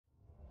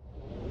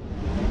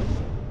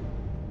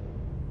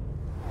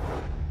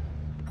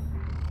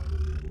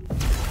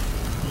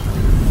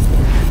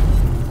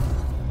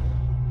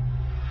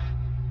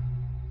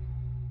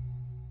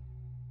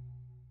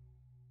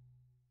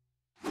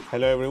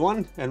Hello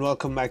everyone, and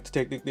welcome back to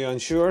Technically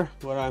Unsure,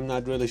 where I'm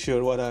not really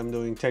sure what I'm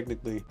doing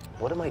technically.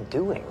 What am I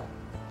doing?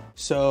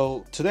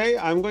 So today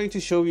I'm going to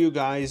show you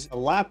guys a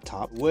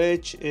laptop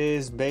which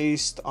is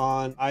based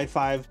on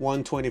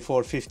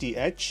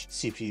i5-12450H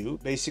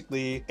CPU.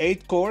 Basically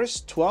 8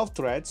 cores, 12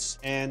 threads,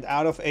 and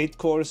out of 8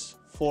 cores,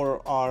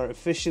 for our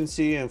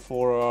efficiency and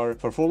for our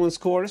performance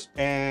cores,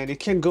 and it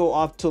can go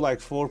up to like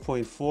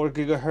 4.4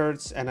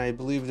 gigahertz, and I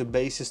believe the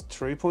base is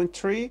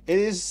 3.3. It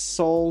is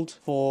sold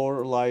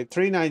for like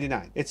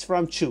 $399. It's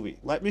from Chuwi.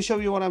 Let me show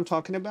you what I'm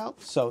talking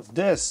about. So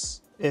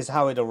this is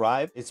how it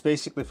arrived. It's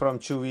basically from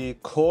Chuwi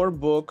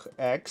CoreBook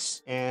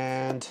X,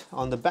 and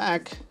on the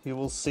back you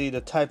will see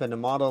the type and the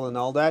model and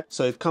all that.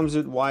 So it comes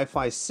with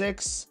Wi-Fi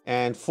 6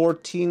 and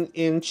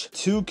 14-inch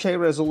 2K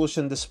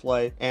resolution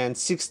display and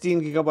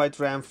 16 gigabyte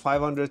RAM,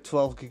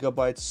 512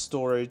 gigabyte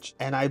storage,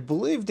 and I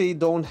believe they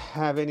don't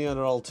have any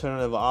other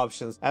alternative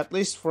options, at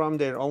least from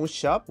their own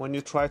shop. When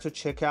you try to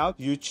check out,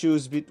 you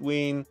choose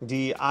between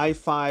the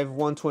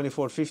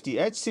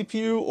i5-12450H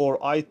CPU or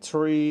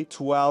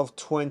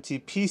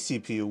i3-12450P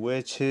CPU,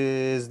 which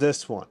is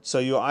this one. So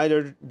you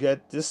either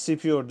get this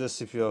CPU or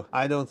this CPU.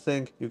 I don't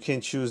think you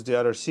can choose the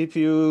other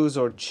CPUs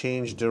or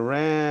change the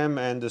RAM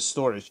and the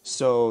storage.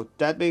 So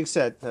that being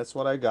said, that's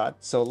what I got.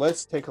 So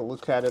let's take a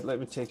look at it. Let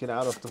me take it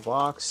out of the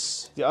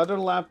box. The other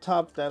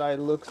laptop that I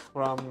looked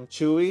from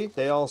Chuwi,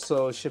 they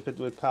also ship it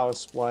with power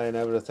supply and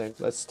everything.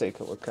 Let's take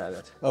a look at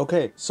it.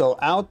 Okay, so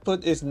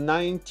output is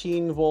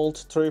 19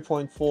 volt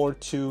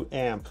 3.42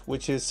 amp,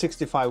 which is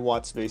 65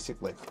 watts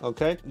basically.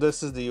 Okay,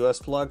 this is the US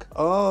plug.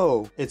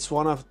 Oh, it's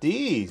one of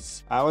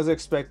these. I was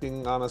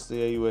expecting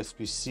honestly a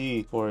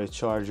USB-C for a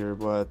charger,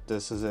 but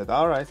this is it.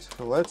 All right,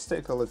 so let's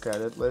take a look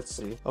at it. Let's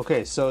see.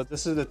 Okay, so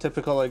this is the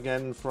typical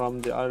again from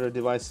the other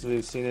devices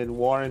we've seen it: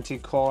 warranty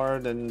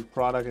card and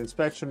product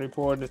inspection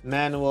report,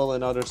 manual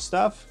and other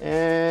stuff,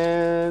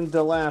 and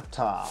the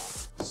laptop.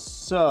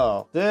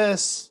 So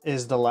this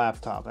is the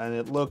laptop and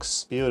it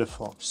looks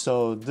beautiful.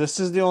 So this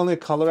is the only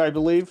color, I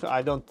believe.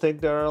 I don't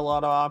think there are a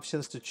lot of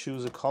options to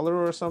choose a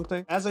color or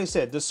something. As I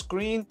said, the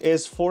screen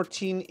is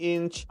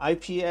 14-inch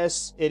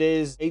IPS. It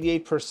is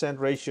 88%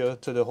 ratio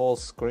to the whole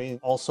screen.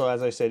 Also,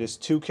 as I said, it's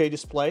 2K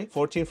display,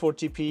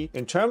 1440p.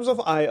 In terms of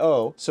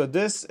I/O, so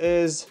this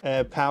is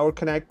a power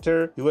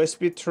connector,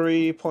 USB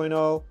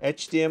 3.0,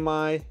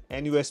 HDMI,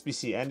 and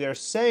USB-C. And they're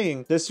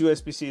saying this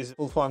USB-C is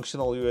full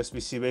functional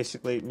USB-C.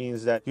 Basically, it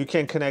means that you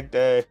can connect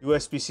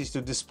USB-C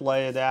to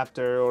display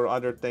adapter or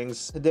other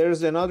things.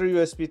 There's another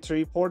USB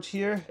 3 port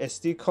here,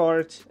 SD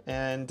card,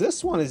 and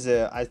this one is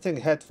a, I think,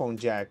 headphone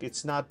jack.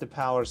 It's not the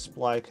power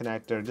supply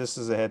connector. This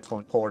is a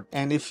headphone port.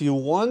 And if you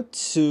want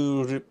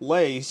to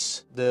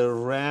replace the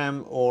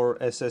RAM or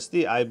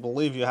SSD, I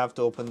believe you have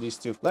to open these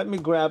two. Let me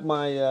grab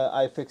my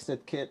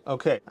iFixit kit.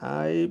 Okay,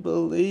 I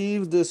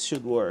believe this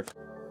should work.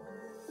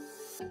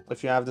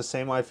 If you have the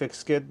same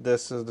iFix kit,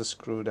 this is the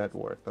screw that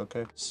worked.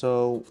 Okay,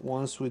 so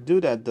once we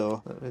do that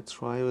though, let me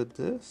try with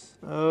this.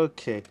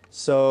 Okay,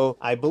 so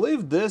I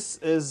believe this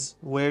is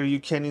where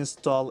you can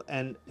install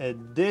an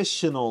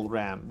additional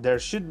RAM. There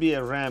should be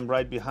a RAM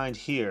right behind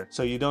here,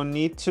 so you don't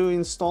need to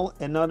install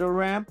another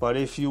RAM, but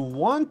if you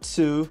want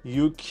to,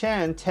 you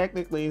can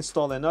technically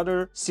install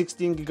another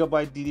 16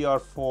 gigabyte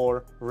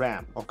DDR4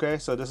 RAM. Okay,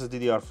 so this is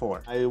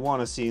DDR4. I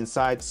want to see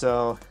inside,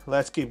 so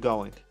let's keep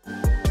going.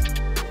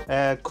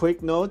 A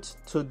quick note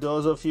to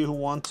those of you who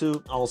want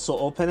to also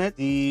open it: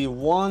 the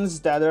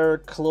ones that are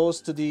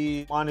close to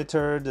the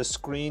monitor, the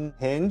screen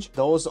hinge,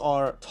 those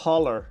are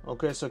taller.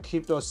 Okay, so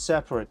keep those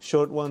separate.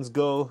 Short ones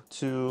go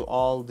to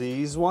all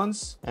these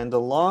ones, and the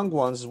long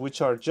ones,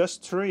 which are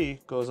just 3,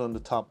 goes on the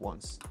top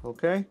ones.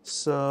 Okay,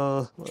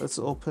 so let's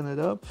open it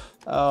up.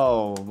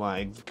 Oh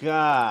my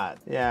god,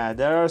 yeah,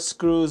 there are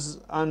screws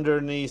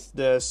underneath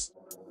this.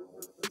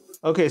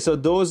 Okay, so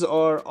those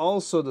are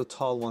also the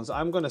tall ones.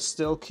 I'm gonna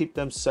still keep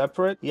them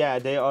separate. Yeah,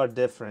 they are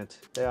different.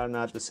 They are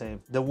not the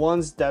same. The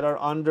ones that are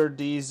under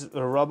these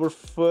rubber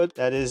foot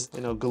that is,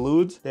 you know,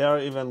 glued, they are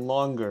even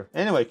longer.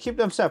 Anyway, keep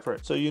them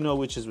separate so you know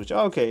which is which.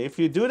 Okay, if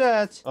you do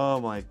that,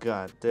 oh my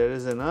god, there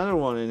is another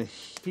one in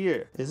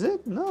here. Is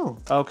it? No.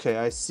 Okay,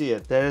 I see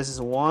it. There is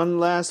one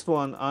last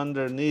one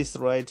underneath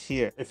right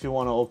here. If you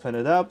want to open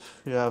it up,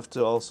 you have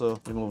to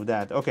also remove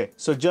that. Okay,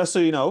 so just so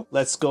you know,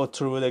 let's go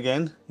through it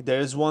again. There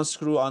is one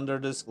screw under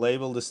this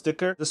label, the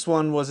sticker. This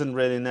one wasn't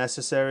really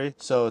necessary.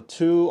 So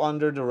 2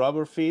 under the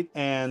rubber feet,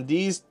 and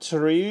these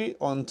 3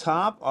 on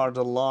top are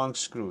the long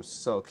screws.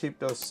 So keep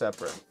those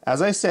separate.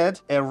 As I said,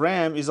 a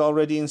RAM is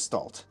already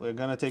installed. We're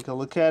gonna take a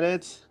look at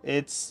it.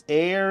 It's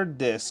Air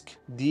Disk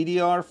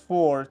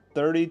DDR4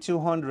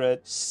 3200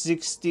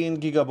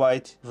 16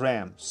 gigabyte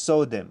RAM,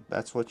 SODIMM.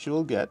 That's what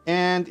you'll get.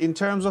 And in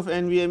terms of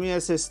NVMe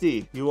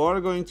SSD, you are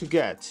going to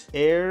get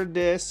Air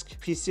Disk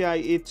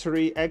PCIe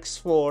 3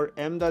 X4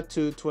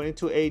 M.2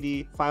 2280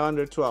 1080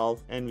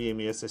 512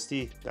 NVMe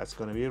SSD. That's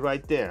going to be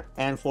right there.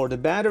 And for the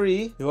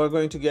battery, you are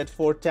going to get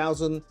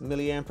 4000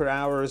 milliampere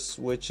hours,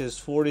 which is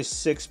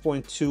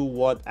 46.2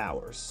 watt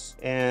hours,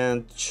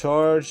 and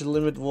charge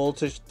limit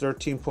voltage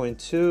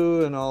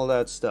 13.2 and all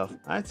that stuff.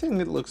 I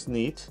think it looks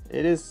neat.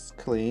 It is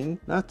clean,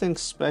 nothing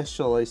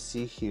special I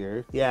see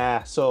here.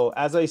 Yeah, so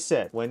as I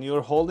said, when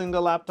you're holding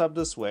the laptop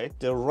this way,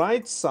 the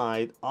right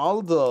side,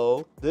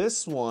 although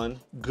this one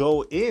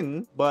go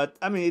in, but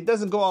I mean it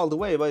doesn't go all the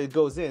way, but it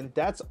goes in,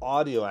 that's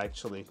audio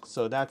actually,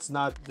 so that's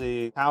not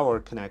the power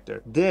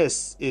connector.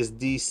 This is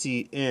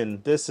DC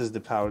in, this is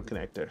the power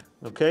connector.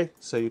 Okay,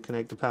 so you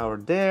connect the power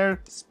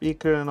there,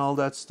 speaker and all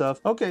that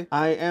stuff. Okay,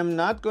 I am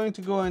not going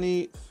to go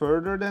any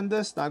further than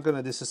this, not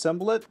going to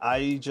disassemble it.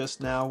 I just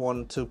now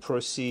want to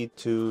proceed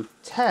to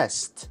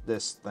test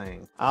this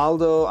thing.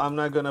 Although I'm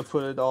not going to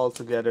put it all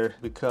together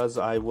because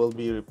I will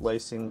be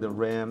replacing the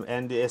RAM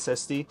and the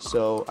SSD.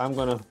 So I'm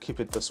going to keep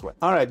it this way.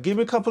 All right, give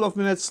me a couple of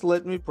minutes.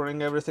 Let me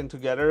bring everything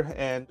together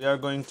and we are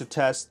going to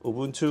test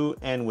Ubuntu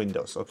and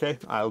Windows. Okay,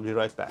 I'll be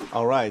right back.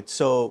 All right,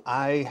 so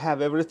I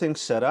have everything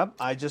set up.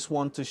 I just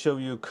want to show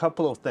you a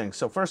couple of things.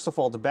 So first of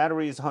all, the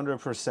battery is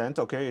 100%.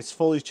 Okay, it's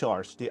fully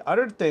charged. The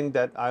other thing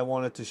that I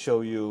wanted to show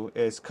you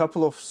is a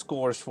couple of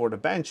scores for the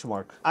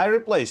benchmark. I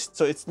replaced,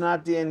 so it's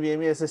not the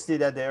NVMe SSD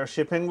that they are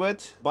shipping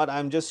with, but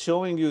I'm just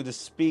showing you the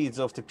speeds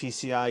of the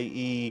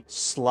PCIe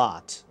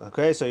slot.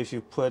 Okay, so if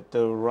you put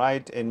the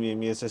right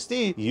NVMe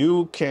SSD,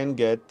 you can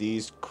get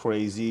these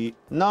crazy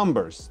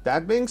numbers.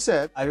 That being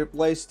said, I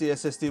replaced the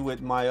SSD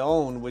with my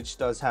own, which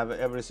does have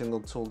every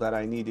single tool that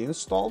I need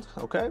installed.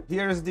 Okay,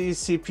 here's the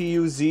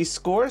CPU Z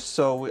score.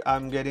 So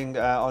I'm getting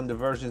on the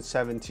version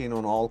 17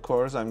 on all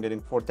cores, I'm getting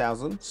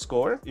 4000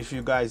 score. If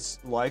you guys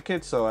like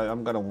it, so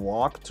I'm gonna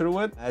walk through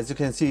it. As you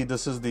can see,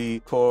 this is the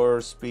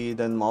core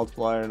speed and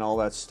multiplier and all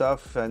that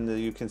stuff, and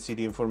you can see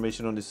the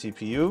information on the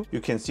CPU.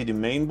 You can see the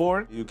main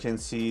board, you can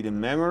see the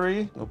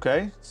memory.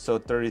 Okay, so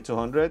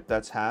 3200,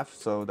 that's half,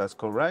 so that's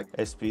correct.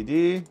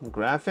 SPD,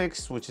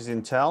 graphics, which is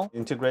Intel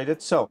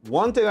integrated. So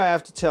one thing I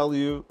have to tell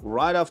you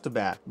right off the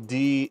bat,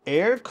 the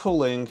air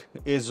cooling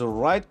is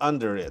right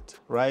under it,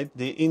 right?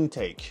 The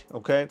intake.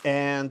 Okay,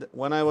 and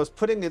when I was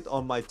putting it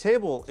on my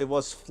table, it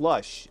was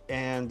flush,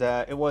 and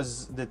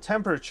the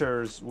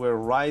temperatures were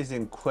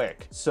rising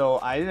quick, so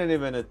I didn't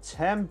even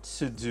attempt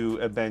to do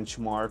a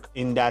benchmark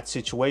in that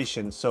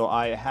situation. So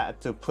I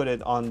had to put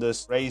it on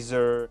this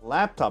Razer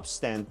laptop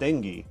stand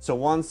thingy. So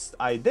once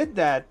I did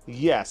that,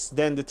 yes,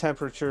 then the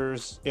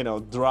temperatures, you know,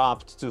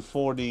 dropped to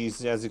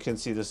 40s. As you can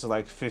see, this is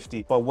like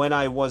 50, but when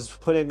I was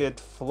putting it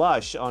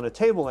flush on a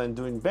table and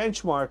doing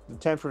benchmark, the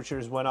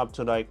temperatures went up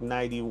to like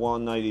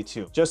 91,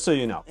 92, just so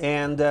you know.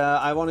 And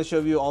I want to show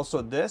you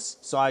also this.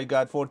 So I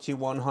got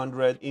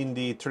 4100 in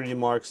the 3D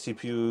Mark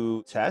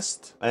CPU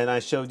test, and I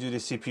showed you the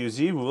CPU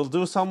Z. We will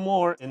do some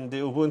more in the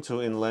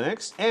Ubuntu in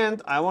Linux.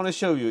 And I want to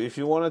show you, if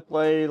you want to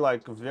play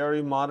like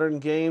very modern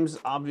games,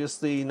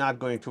 obviously not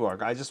going to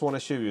work. I just want to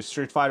show you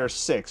Street Fighter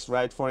 6,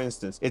 right? For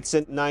instance, it's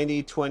at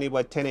 9020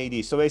 by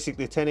 1080, so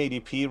basically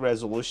 1080p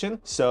resolution.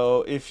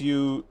 So if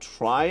you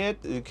try it,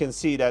 you can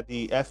see that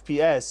the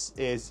FPS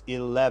is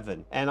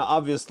 11, and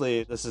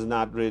obviously this is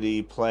not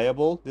really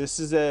playable. This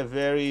is a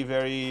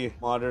very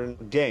modern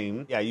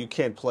game. Yeah, you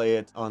can't play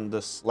it on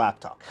this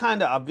laptop.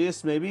 Kind of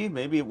obvious, maybe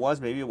it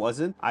was, maybe it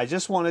wasn't. I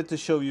just wanted to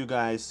show you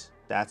guys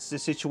that's the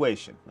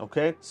situation.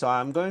 Okay, so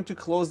I'm going to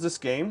close this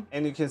game,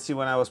 and you can see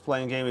when I was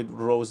playing game, it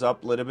rose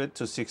up a little bit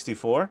to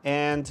 64.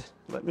 And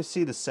let me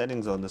see the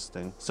settings on this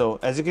thing. So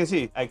as you can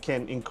see, I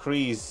can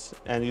increase,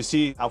 and you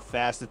see how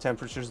fast the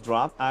temperatures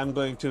drop. I'm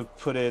going to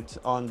put it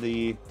on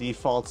the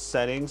default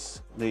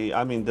settings, the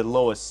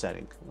lowest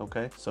setting.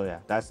 Okay, so yeah,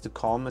 that's the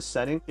calmest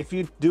setting. If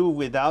you do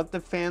without the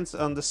fans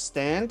on the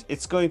stand,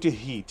 it's going to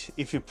heat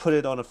if you put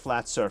it on a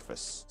flat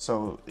surface.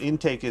 So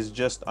intake is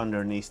just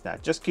underneath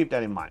that. Just keep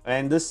that in mind.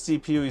 And this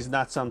CPU is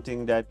not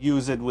something that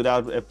use it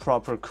without a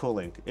proper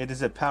cooling. It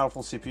is a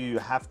powerful CPU. You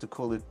have to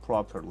cool it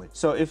properly.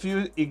 So if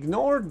you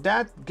ignore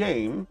that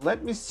game,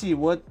 let me see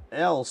what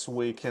else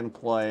we can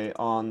play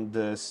on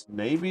this.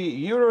 Maybe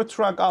Euro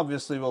Truck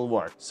obviously will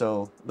work.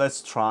 So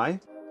let's try.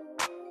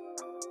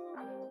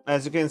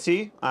 As you can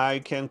see, I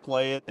can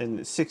play it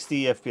in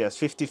 60 FPS,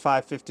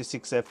 55,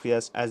 56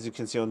 FPS, as you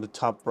can see on the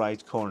top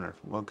right corner.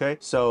 Okay,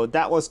 so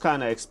that was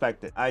kind of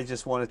expected. I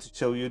just wanted to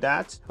show you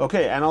that.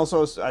 Okay, and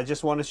also I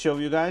just want to show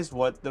you guys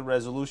what the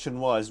resolution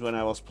was when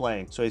I was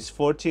playing. So it's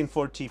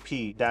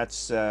 1440p.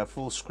 That's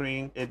full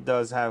screen. It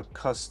does have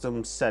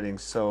custom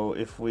settings. So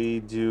if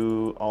we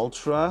do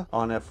Ultra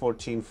on a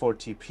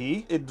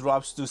 1440p, it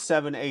drops to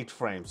 7-8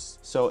 frames.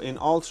 So in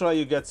Ultra,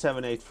 you get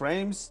 7-8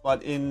 frames,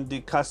 but in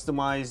the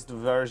customized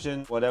version,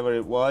 whatever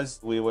it was,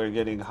 we were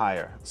getting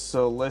higher.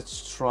 So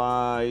let's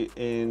try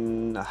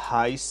in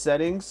high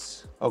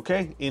settings.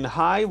 Okay, in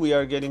high we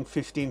are getting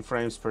 15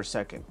 frames per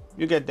second.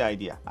 you get the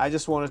idea. I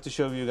just wanted to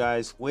show you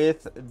guys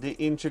with the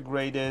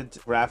integrated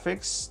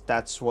graphics,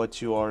 that's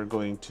what you are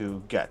going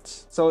to get.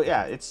 So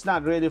yeah, it's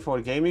not ready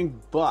for gaming,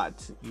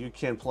 but you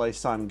can play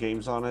some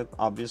games on it,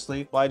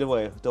 obviously. By the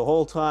way, the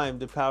whole time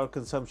the power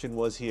consumption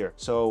was here.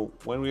 So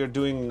when we are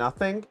doing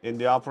nothing in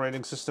the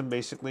operating system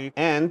basically,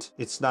 and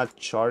it's not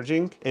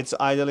charging, it's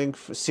idling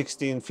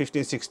 15,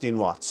 16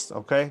 watts.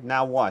 Okay,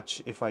 now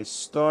watch. If I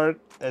start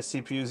a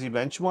CPU Z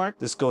benchmark,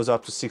 this goes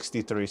up to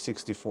 63,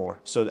 64.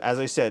 So as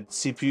I said,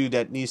 CPU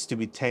that needs to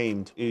be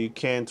tamed. You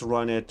can't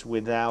run it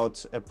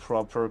without a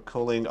proper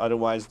cooling,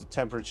 otherwise the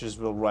temperatures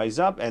will rise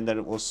up and then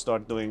it will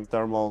start doing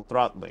thermal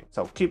throttling.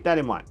 So keep that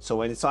in mind. So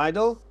when it's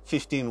idle,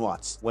 15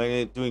 watts. When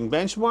it's doing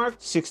benchmark,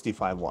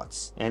 65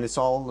 watts. And it's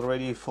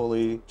already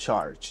fully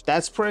charged.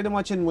 That's pretty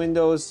much in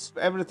Windows.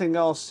 Everything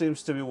else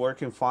seems to be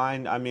working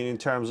fine. I mean, in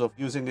terms of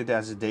using it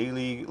as a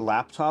daily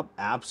laptop,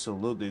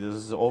 absolutely. This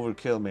is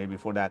overkill maybe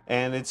for that.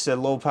 And it's a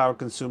low power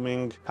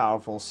consuming,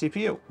 powerful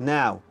CPU.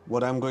 Now,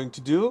 what I'm going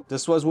to do,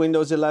 this was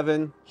Windows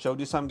 11, showed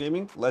you some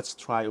gaming. Let's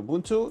try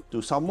Ubuntu,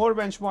 do some more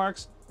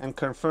benchmarks, and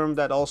confirm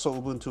that also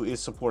Ubuntu is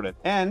supported.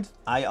 And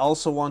I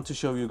also want to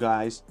show you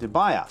guys the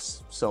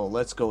BIOS. So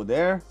let's go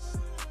there.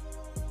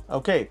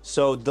 Okay,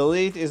 so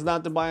delete is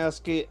not the BIOS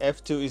key,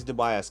 F2 is the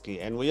BIOS key,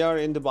 and we are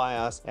in the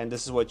BIOS, and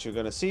this is what you're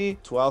gonna see.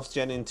 12th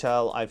gen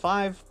Intel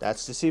i5,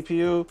 that's the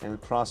CPU,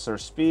 and processor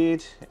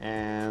speed,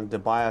 and the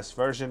BIOS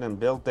version and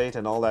build date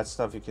and all that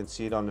stuff. You can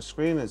see it on the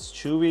screen. It's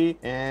Chuwi,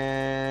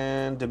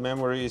 and the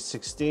memory is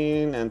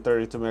 16 and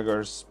 32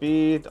 megahertz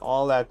speed,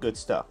 all that good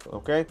stuff.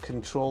 Okay,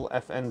 Control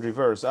FN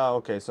reverse.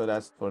 Okay, so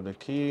that's for the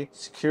key.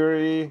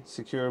 Security,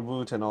 secure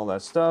boot, and all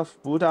that stuff.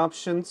 Boot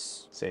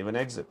options, save and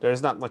exit.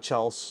 There's not much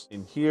else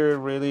in here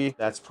really.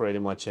 That's pretty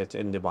much it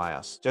in the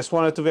BIOS. Just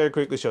wanted to very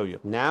quickly show you.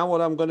 Now what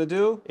I'm gonna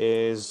do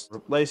is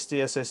replace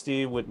the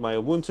SSD with my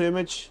Ubuntu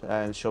image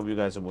and show you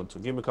guys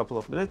Ubuntu. Give me a couple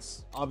of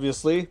minutes.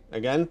 Obviously,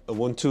 again,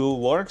 Ubuntu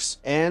works,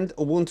 and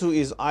Ubuntu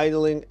is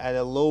idling at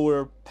a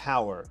lower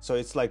power, so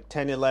it's like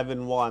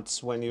 10-11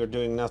 watts when you're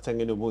doing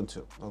nothing in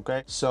Ubuntu.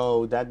 Okay,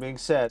 so that being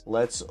said,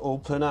 let's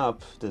open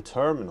up the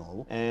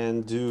terminal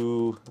and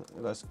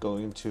let's go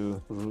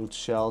into root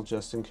shell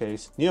just in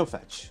case.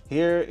 Neofetch.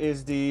 Here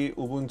is the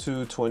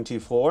Ubuntu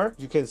 24.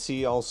 You can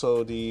see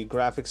also the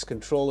graphics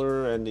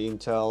controller and the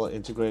Intel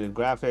integrated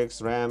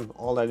graphics, RAM,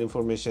 all that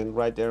information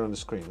right there on the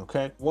screen.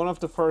 Okay, one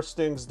of the first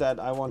things that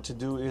I want to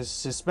do is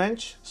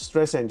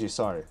StressNG,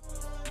 sorry.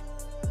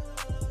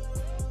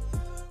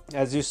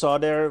 As you saw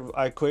there,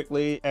 I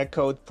quickly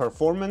echoed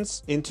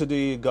performance into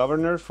the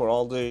governor for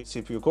all the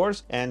CPU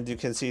cores, and you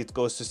can see it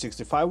goes to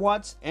 65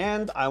 watts.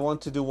 And I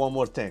want to do one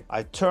more thing.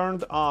 I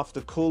turned off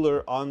the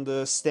cooler on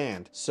the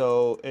stand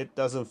so it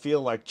doesn't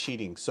feel like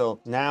cheating. So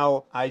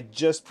now I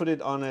just put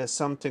it on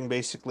something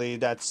basically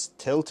that's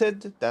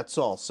tilted, that's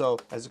all. So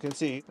as you can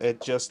see,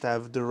 it just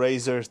have the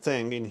razor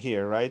thing in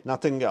here, right?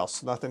 Nothing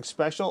else, nothing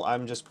special.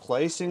 I'm just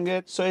placing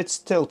it so it's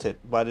tilted,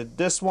 but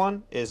this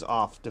one is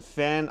off. The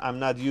fan, I'm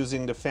not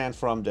using the fan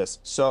from this.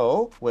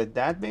 So with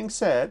that being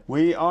said,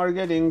 we are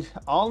getting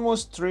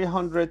almost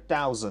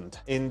 300,000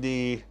 in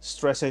the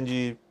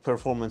StressNG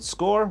performance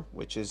score,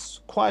 which is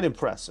quite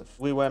impressive.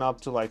 We went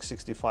up to like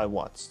 65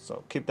 watts,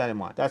 so keep that in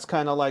mind. That's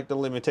kind of like the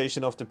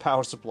limitation of the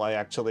power supply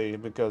actually,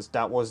 because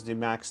that was the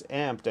max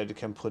amp that you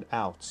can put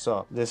out.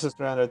 So this is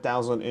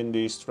 300,000 in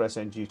the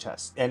StressNG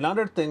test.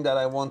 Another thing that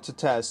I want to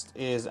test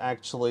is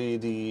actually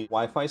the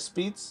Wi-Fi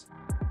speeds.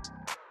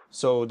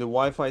 So the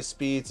Wi-Fi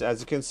speeds, as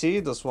you can see,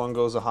 this one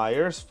goes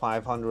higher,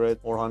 500,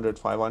 400,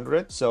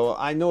 500. So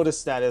I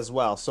noticed that as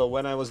well. So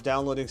when I was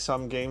downloading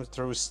some games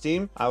through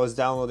Steam, I was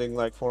downloading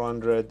like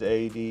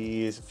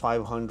 480,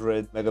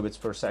 500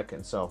 megabits per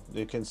second. So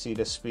you can see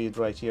the speed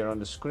right here on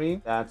the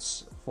screen.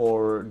 That's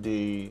for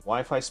the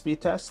Wi-Fi speed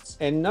tests.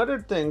 Another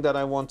thing that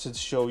I wanted to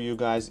show you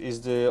guys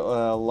is the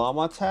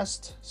Llama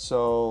test.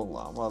 So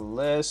Llama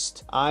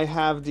list. I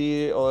have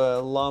the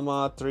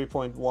Llama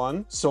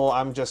 3.1. So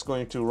I'm just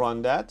going to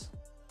run that.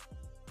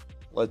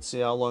 Let's see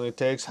how long it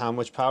takes, how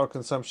much power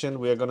consumption.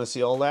 We are going to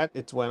see all that.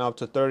 It went up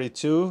to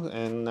 32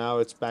 and now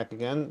it's back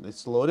again.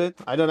 It's loaded.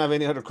 I don't have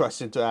any other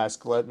question to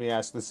ask. Let me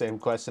ask the same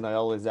question I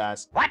always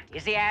ask. What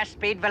is the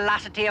airspeed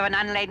velocity of an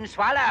unladen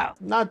swallow?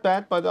 Not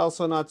bad, but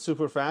also not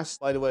super fast.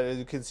 By the way, as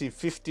you can see,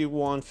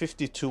 51,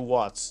 52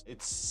 watts.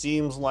 It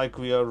seems like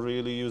we are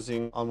really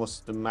using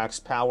almost the max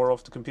power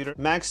of the computer.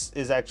 Max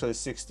is actually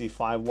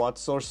 65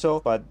 watts or so,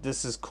 but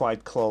this is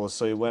quite close.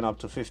 So it went up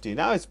to 50.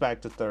 Now it's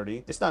back to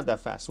 30. It's not that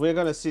fast. We're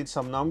going to see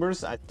some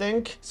numbers. I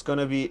think it's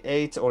gonna be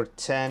 8 or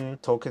 10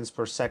 tokens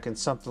per second,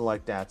 something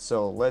like that.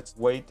 So let's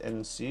wait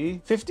and see.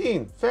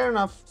 15, fair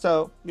enough.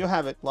 So you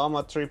have it.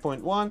 Llama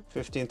 3.1,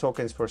 15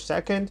 tokens per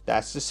second.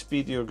 That's the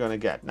speed you're gonna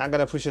get. Not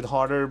gonna push it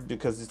harder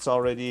because it's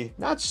already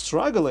not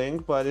struggling,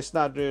 but it's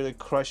not really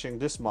crushing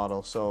this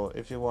model. So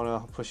if you want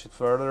to push it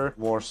further,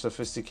 more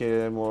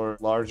sophisticated, more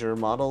larger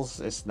models,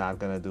 it's not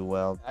gonna do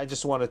well. I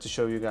just wanted to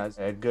show you guys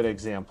a good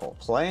example.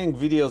 Playing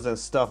videos and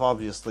stuff,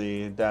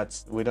 obviously,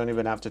 that's we don't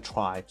even have to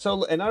try. So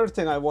another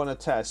thing I want to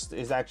test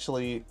is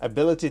actually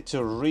ability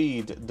to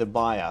read the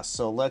BIOS.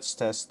 So let's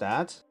test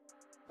that.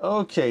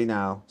 Okay,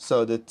 now,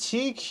 so the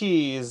T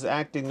key is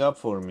acting up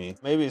for me.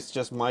 Maybe it's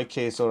just my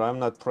case or I'm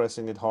not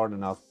pressing it hard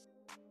enough.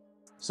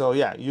 So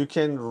yeah, you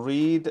can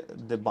read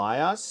the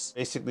BIOS,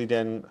 basically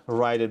then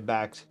write it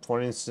back.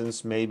 For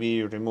instance,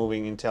 maybe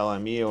removing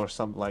Intel ME or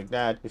something like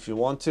that if you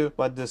want to,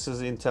 but this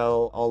is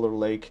Intel Alder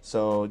Lake.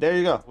 So there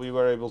you go. We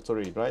were able to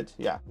read, right?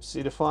 Yeah,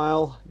 see the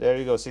file. There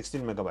you go,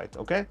 16 megabyte.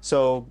 Okay,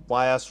 so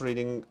BIOS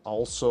reading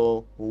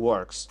also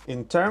works.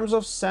 In terms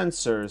of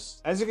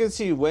sensors, as you can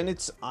see, when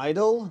it's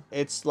idle,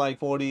 it's like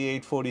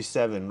 48,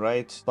 47,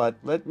 right? But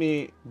let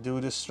me do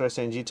the stress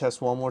NG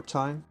test one more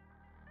time.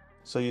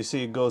 So you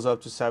see it goes up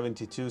to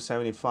 72,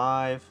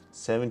 75,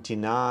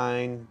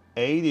 79,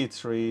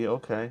 83.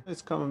 Okay,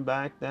 it's coming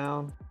back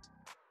down.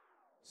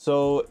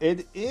 So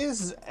it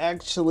is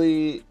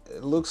actually,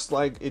 it looks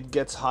like it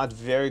gets hot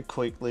very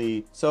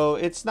quickly. So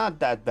it's not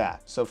that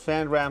bad. So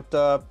fan ramped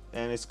up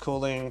and it's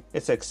cooling,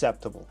 it's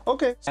acceptable.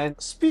 Okay, and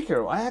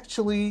speaker, I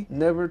actually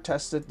never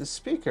tested the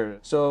speaker.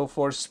 So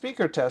for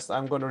speaker test,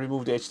 I'm going to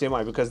remove the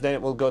HDMI because then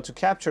it will go to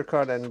capture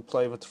card and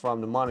play with from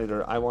the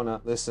monitor. I want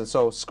to listen.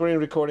 So screen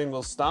recording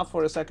will stop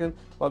for a second.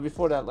 But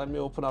before that, let me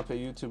open up a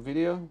YouTube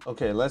video.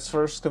 Okay, let's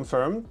first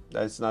confirm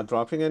that it's not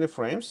dropping any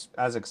frames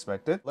as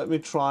expected. Let me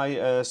try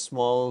a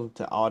small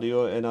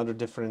audio and other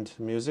different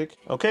music.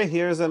 Okay,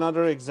 here's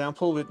another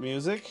example with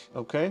music.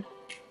 Okay,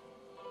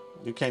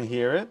 you can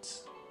hear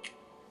it.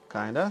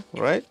 Kinda,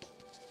 right?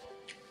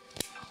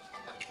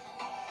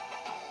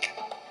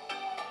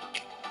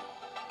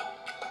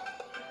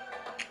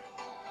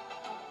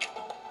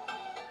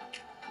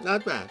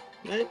 Not bad,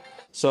 right?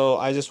 So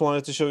I just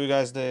wanted to show you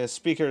guys the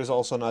speaker is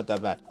also not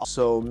that bad.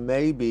 So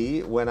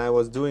maybe when I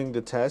was doing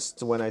the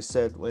test, when I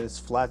said when it's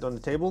flat on the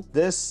table,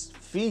 this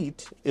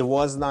feet, it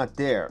was not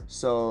there.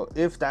 So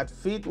if that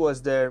feet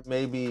was there,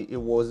 maybe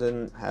it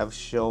wasn't have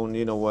shown,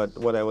 you know,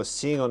 what I was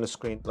seeing on the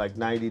screen, like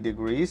 90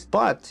 degrees.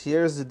 But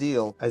here's the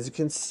deal. As you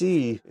can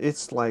see,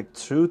 it's like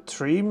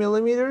 2-3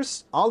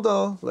 millimeters.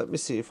 Although, let me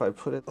see if I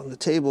put it on the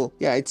table.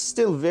 Yeah, it's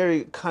still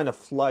very kind of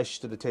flush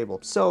to the table.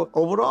 So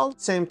overall,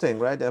 same thing,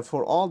 right? And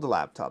for all the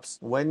laptops,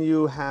 when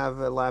you have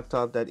a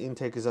laptop that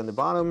intake is on the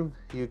bottom,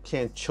 you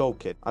can't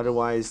choke it.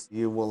 Otherwise,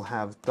 you will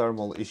have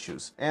thermal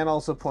issues. And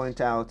also point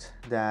out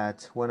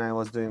that when I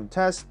was doing the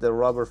test, the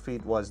rubber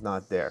feet was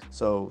not there.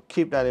 So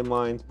keep that in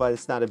mind, but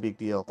it's not a big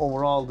deal.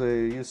 Overall,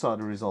 you saw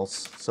the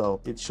results,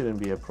 so it shouldn't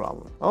be a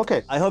problem.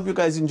 Okay, I hope you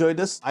guys enjoyed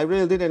this. I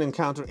really didn't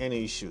encounter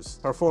any issues.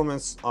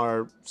 Performance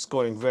are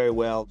scoring very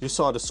well. You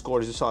saw the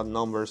scores, you saw the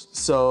numbers.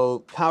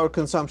 So power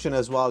consumption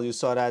as well, you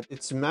saw that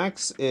its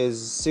max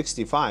is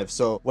 65.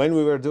 So when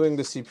we were doing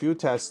the CPU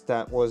test,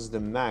 that was the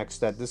max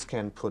that this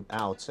can put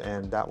out,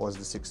 and that was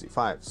the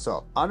 65.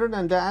 So other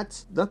than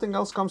that, nothing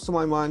else comes to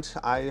my mind.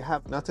 I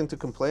have nothing to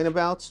complain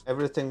about.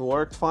 Everything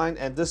worked fine,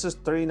 and this is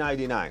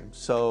 $399.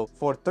 So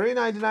for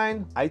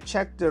 $399, I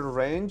checked the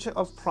range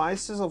of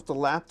prices of the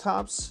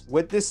laptops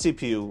with this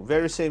CPU,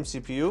 very same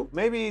CPU.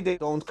 Maybe they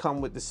don't come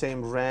with the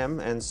same RAM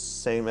and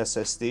same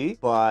SSD,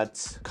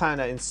 but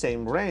kind of in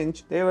same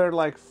range. They were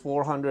like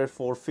 400,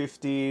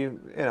 450, you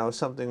know,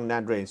 something in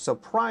that range. So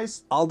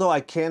price, although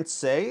I can't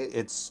say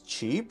it's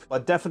cheap,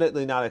 but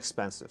definitely not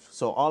expensive.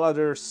 So all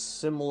other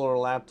similar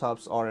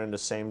laptops are in the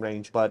same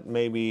range, but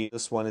maybe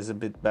this one is a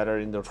bit better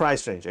in the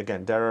price range.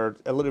 Again, they're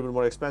a little bit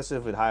more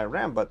expensive with higher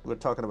RAM, but we're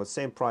talking about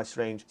same price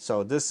range.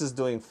 So this is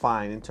doing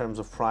fine in terms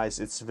of price.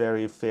 It's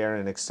very fair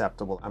and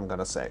acceptable, I'm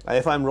gonna say.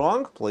 If I'm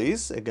wrong,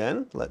 please,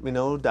 again, let me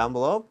know down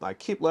below. I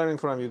keep learning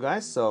from you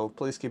guys, so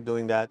please keep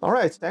doing that. All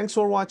right, thanks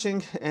for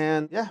watching,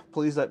 and yeah,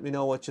 please let me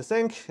know what you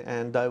think,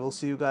 and I will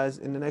see you guys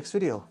in the next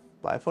video.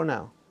 Bye for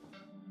now.